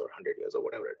 years or 100 years or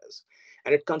whatever it is.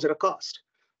 And it comes at a cost.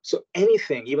 So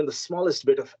anything, even the smallest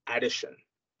bit of addition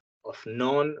of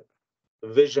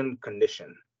non-vision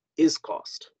condition is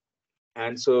cost.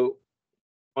 And so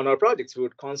on our projects, we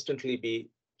would constantly be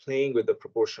playing with the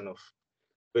proportion of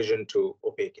vision to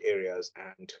opaque areas,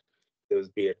 and there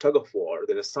would be a tug of war.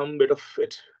 There is some bit of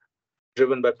it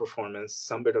driven by performance,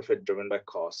 some bit of it driven by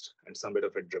cost, and some bit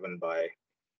of it driven by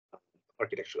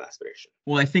architectural aspiration.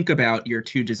 Well, I think about your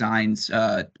two designs,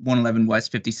 111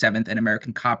 West 57th and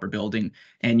American Copper Building,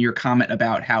 and your comment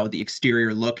about how the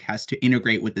exterior look has to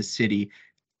integrate with the city.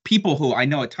 people who I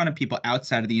know a ton of people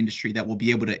outside of the industry that will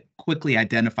be able to quickly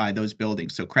identify those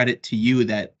buildings. So credit to you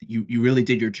that you really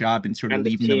did your job in sort of And the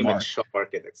leaving the team at mark Shop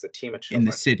Architects, the team at Shop in the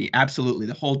Architects. city. Absolutely.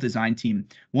 The whole design team.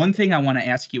 One thing I want to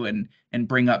ask you and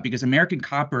bring up, because American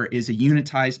Copper is a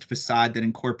unitized facade that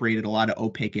incorporated a lot of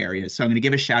opaque areas. So I'm going to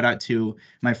give a shout out to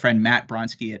my friend Matt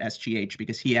Bronsky at SGH,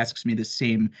 because he asks me the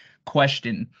same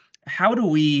question. How do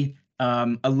we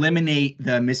eliminate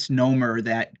the misnomer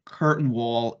that curtain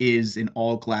wall is an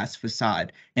all glass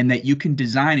facade, and that you can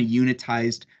design a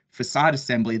unitized facade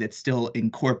assembly that still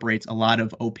incorporates a lot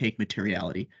of opaque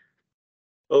materiality?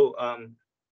 Oh,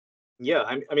 yeah,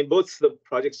 I mean, both the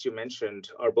projects you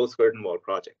mentioned are both curtain wall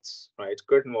projects, right?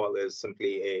 Curtain wall is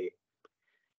simply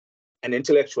an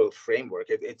intellectual framework.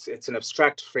 It's an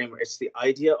abstract framework. It's the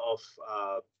idea of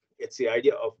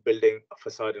building a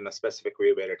facade in a specific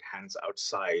way where it hangs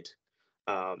outside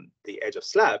the edge of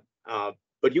slab.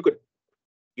 But you could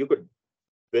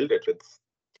build it with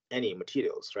any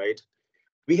materials, right?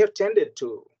 We have tended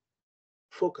to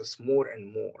focus more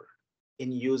and more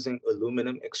in using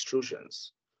aluminum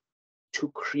extrusions to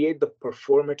create the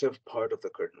performative part of the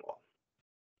curtain wall,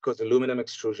 because aluminum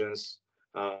extrusions,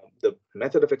 the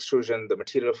method of extrusion, the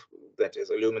material that is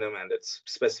aluminum and its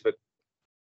specific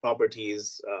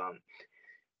properties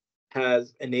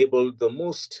has enabled the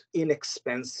most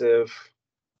inexpensive,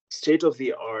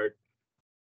 state-of-the-art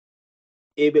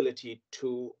ability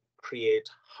to create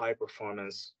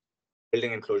high-performance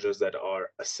building enclosures that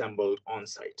are assembled on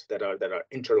site, that are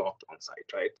interlocked on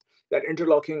site, right? That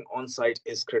interlocking on site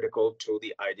is critical to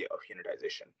the idea of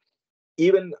unitization.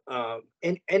 Even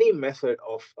in any method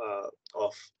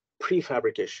of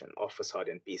prefabrication of facade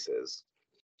in pieces,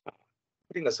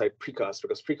 putting aside precast,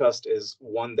 because precast is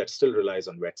one that still relies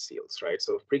on wet seals, right?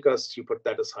 So precast, you put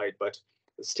that aside, but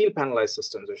steel panelized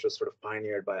systems, which was sort of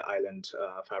pioneered by island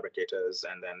fabricators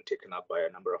and then taken up by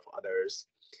a number of others,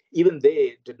 even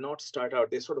they did not start out,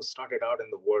 they sort of started out in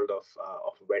the world of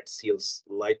wet seals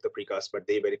like the precast, but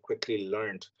they very quickly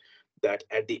learned that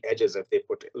at the edges, if they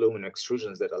put aluminum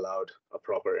extrusions that allowed a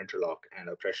proper interlock and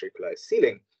a pressure equalized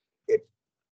sealing, it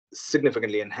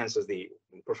significantly enhances the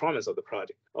performance of the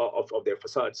project, of their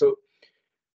facade. So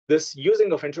this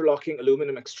using of interlocking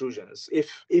aluminum extrusions,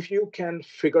 if you can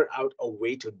figure out a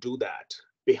way to do that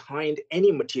behind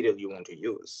any material you want to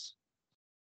use,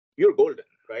 you're golden,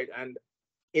 right? And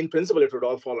in principle, it would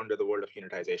all fall under the world of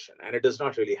unitization. And it does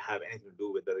not really have anything to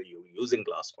do with whether you're using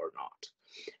glass or not.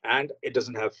 And it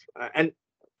doesn't have, and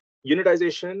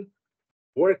unitization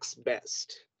works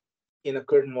best in a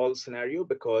curtain wall scenario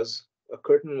because a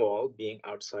curtain wall being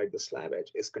outside the slab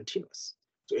edge is continuous.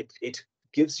 So it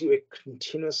gives you a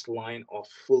continuous line of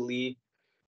fully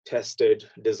tested,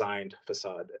 designed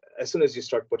facade. As soon as you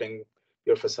start putting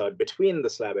your facade between the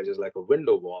slab edges like a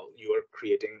window wall, you are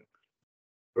creating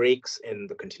breaks in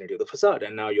the continuity of the facade.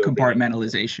 And now you're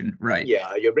Compartmentalization, right?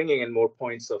 Yeah, you're bringing in more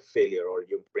points of failure, or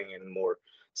you bring in more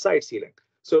side sealing.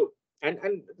 So, and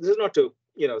this is not to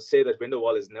say that window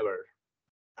wall is never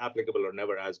applicable or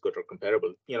never as good or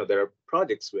comparable. There are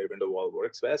projects where window wall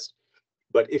works best,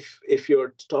 but if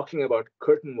you're talking about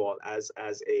curtain wall as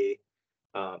a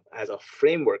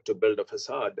framework to build a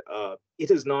facade,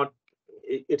 it is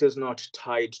not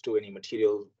tied to any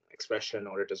material expression,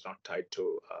 or it is not tied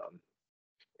to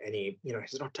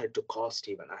it's not tied to cost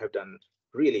even. I have done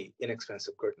really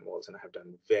inexpensive curtain walls, and I have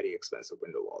done very expensive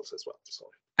window walls as well. So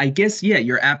I guess, yeah,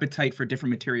 your appetite for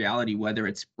different materiality, whether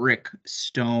it's brick,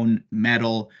 stone,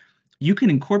 metal, you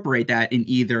can incorporate that in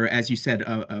either, as you said,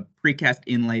 a precast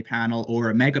inlay panel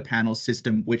or a mega panel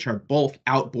system, which are both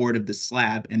outboard of the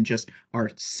slab and just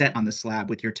are set on the slab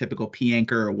with your typical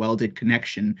P-anchor or welded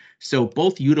connection. So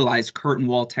both utilize curtain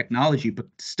wall technology, but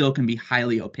still can be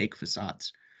highly opaque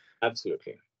facades.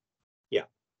 absolutely. Yeah.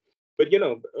 But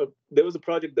there was a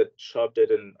project that Sharp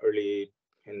did in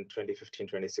 2015,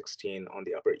 2016 on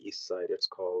the Upper East Side.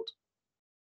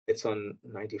 It's on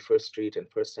 91st Street and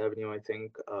First Avenue, I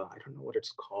think. I don't know what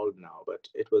it's called now, but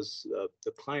it was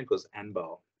the client was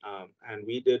Anbao,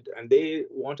 and they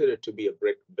wanted it to be a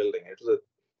brick building. It was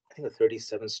I think a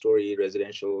 37-story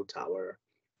residential tower,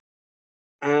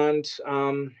 and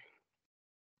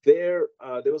there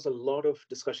was a lot of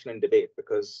discussion and debate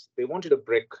because they wanted a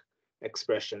brick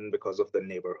expression because of the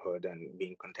neighborhood and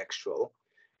being contextual,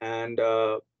 and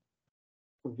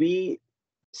we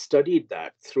studied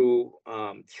that through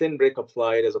thin brick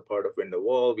applied as a part of window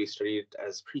wall. We studied it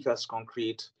as precast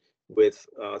concrete with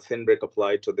thin brick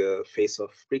applied to the face of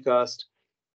precast.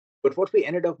 But what we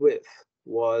ended up with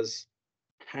was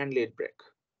hand-laid brick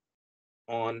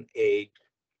on a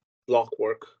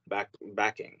blockwork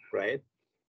backing, right?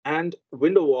 And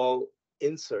window wall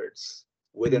inserts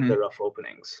within the rough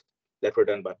openings that were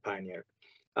done by Pioneer.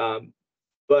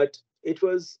 But it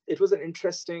was an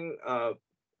interesting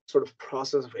sort of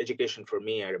process of education for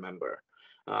me, I remember,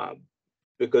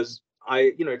 because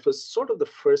it was sort of the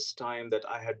first time that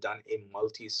I had done a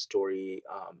multi-story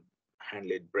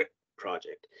hand-laid brick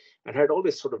project, and I had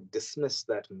always sort of dismissed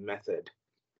that method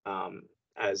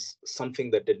as something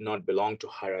that did not belong to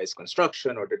high-rise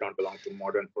construction or did not belong to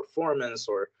modern performance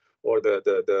or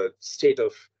the state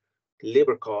of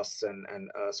labor costs and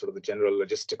sort of the general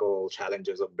logistical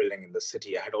challenges of building in the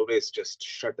city. I had always just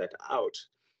shut that out.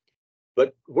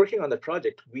 But working on the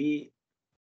project, we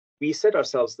set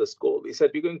ourselves this goal. We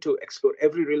said we're going to explore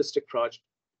every realistic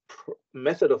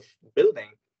method of building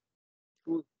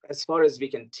as far as we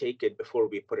can take it before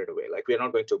we put it away. Like, we're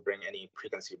not going to bring any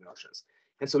preconceived notions.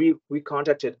 And so we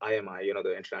contacted IMI,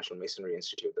 the International Masonry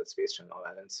Institute that's based in Long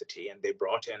Island City, and they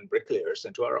brought in bricklayers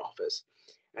into our office.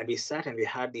 And we sat and we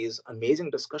had these amazing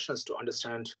discussions to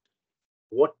understand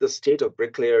what the state of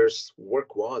bricklayers'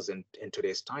 work was in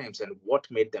today's times and what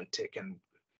made them tick. And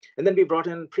then we brought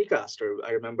in Precaster.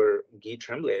 I remember Guy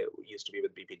Tremblay, who used to be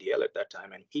with BPDL at that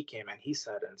time, and he came and he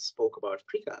sat and spoke about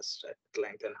precast at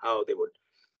length and how they would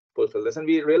fulfill this. And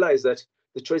we realized that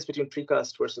the choice between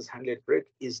precast versus hand-laid brick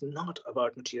is not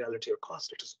about materiality or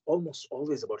cost. It is almost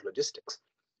always about logistics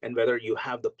and whether you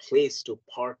have the place to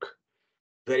park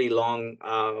very long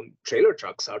trailer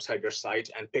trucks outside your site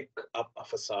and pick up a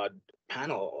facade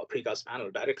panel or precast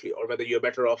panel directly, or whether you're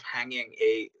better off hanging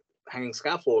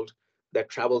scaffold that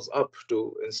travels up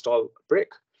to install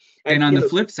brick. And on the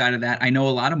flip side of that, I know a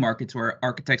lot of markets where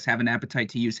architects have an appetite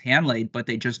to use hand laid, but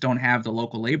they just don't have the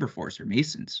local labor force or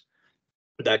masons.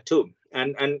 That too.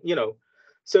 And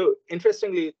so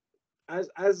interestingly,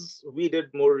 as we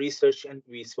did more research and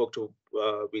we spoke to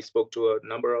a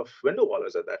number of window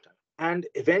wallers at that time. And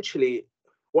eventually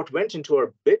what went into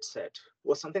our bid set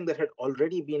was something that had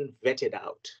already been vetted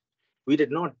out. We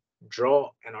did not draw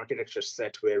an architecture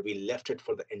set where we left it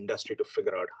for the industry to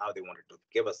figure out how they wanted to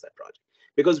give us that project,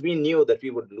 because we knew that we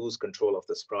would lose control of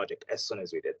this project as soon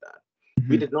as we did that.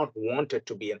 We did not want it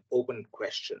to be an open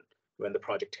question when the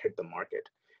project hit the market,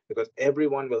 because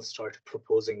everyone will start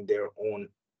proposing their own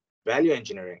value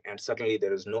engineering, and suddenly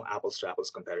there is no apples to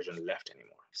apples comparison left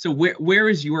anymore. So where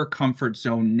is your comfort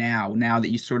zone now that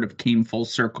you sort of came full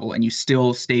circle and you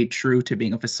still stayed true to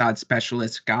being a facade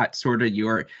specialist, got sort of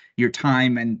your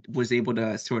time and was able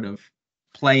to sort of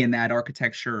play in that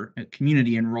architecture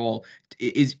community and role?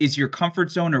 Is your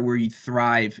comfort zone, or where you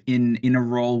thrive in a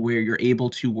role where you're able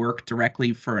to work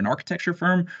directly for an architecture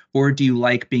firm, or do you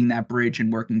like being that bridge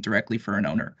and working directly for an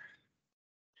owner?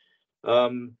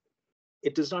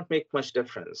 It does not make much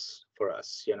difference for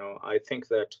us. I think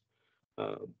that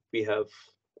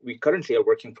we currently are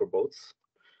working for both,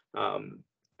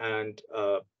 and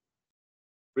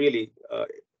really,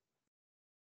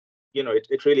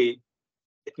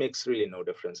 it makes really no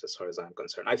difference as far as I'm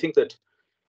concerned. I think that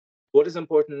what is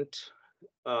important,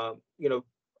 I'm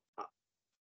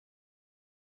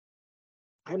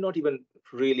not even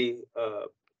really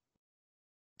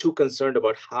too concerned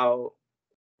about how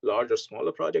large or small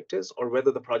a project is, or whether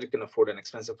the project can afford an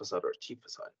expensive facade or a cheap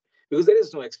facade, because there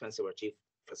is no expensive or cheap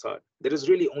facade. There is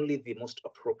really only the most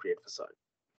appropriate facade,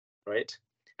 right?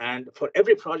 And for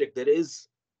every project, there is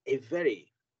a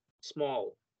very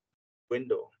small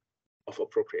window of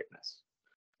appropriateness,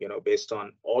 based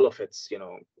on all of its,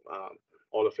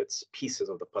 all of its pieces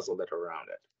of the puzzle that are around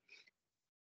it.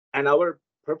 And our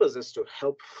purpose is to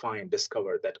help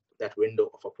discover that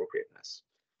window of appropriateness.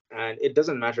 And it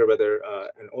doesn't matter whether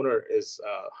an owner is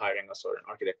hiring us or an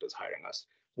architect is hiring us.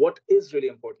 What is really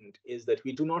important is that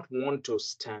we do not want to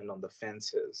stand on the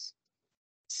fences,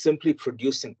 simply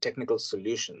producing technical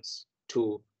solutions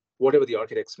to whatever the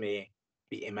architects may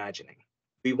be imagining.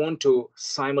 We want to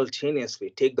simultaneously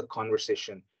take the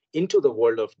conversation into the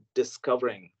world of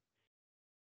discovering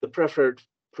the preferred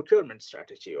procurement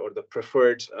strategy, or the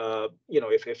preferred,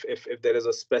 if there is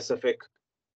a specific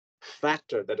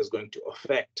factor that is going to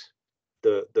affect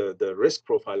the risk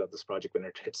profile of this project when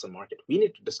it hits the market. We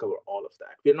need to discover all of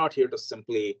that. We're not here to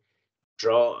simply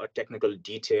draw a technical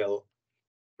detail,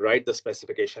 write the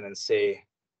specification, and say,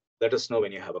 let us know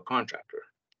when you have a contractor.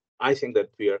 I think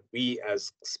that we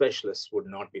as specialists would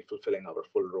not be fulfilling our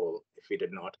full role if we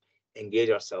did not engage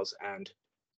ourselves and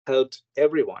helped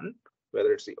everyone,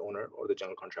 whether it's the owner or the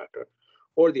general contractor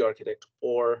or the architect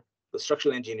or the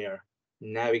structural engineer,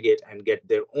 navigate and get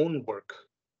their own work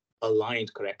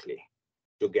aligned correctly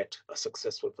to get a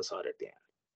successful facade at the end.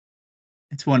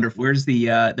 It's wonderful. Where's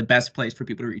the best place for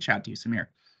people to reach out to you, Sameer?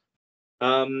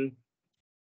 I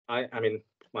mean,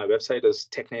 my website is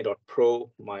techne.pro.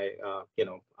 I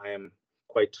am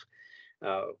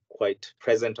quite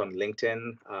present on LinkedIn.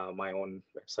 My own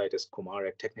website is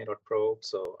kumar@techne.pro.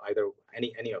 So either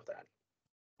any of that.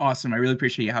 Awesome. I really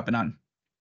appreciate you hopping on.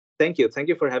 Thank you. Thank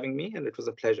you for having me, and it was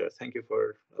a pleasure. Thank you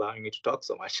for allowing me to talk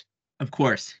so much. Of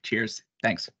course. Cheers.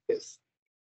 Thanks. Yes.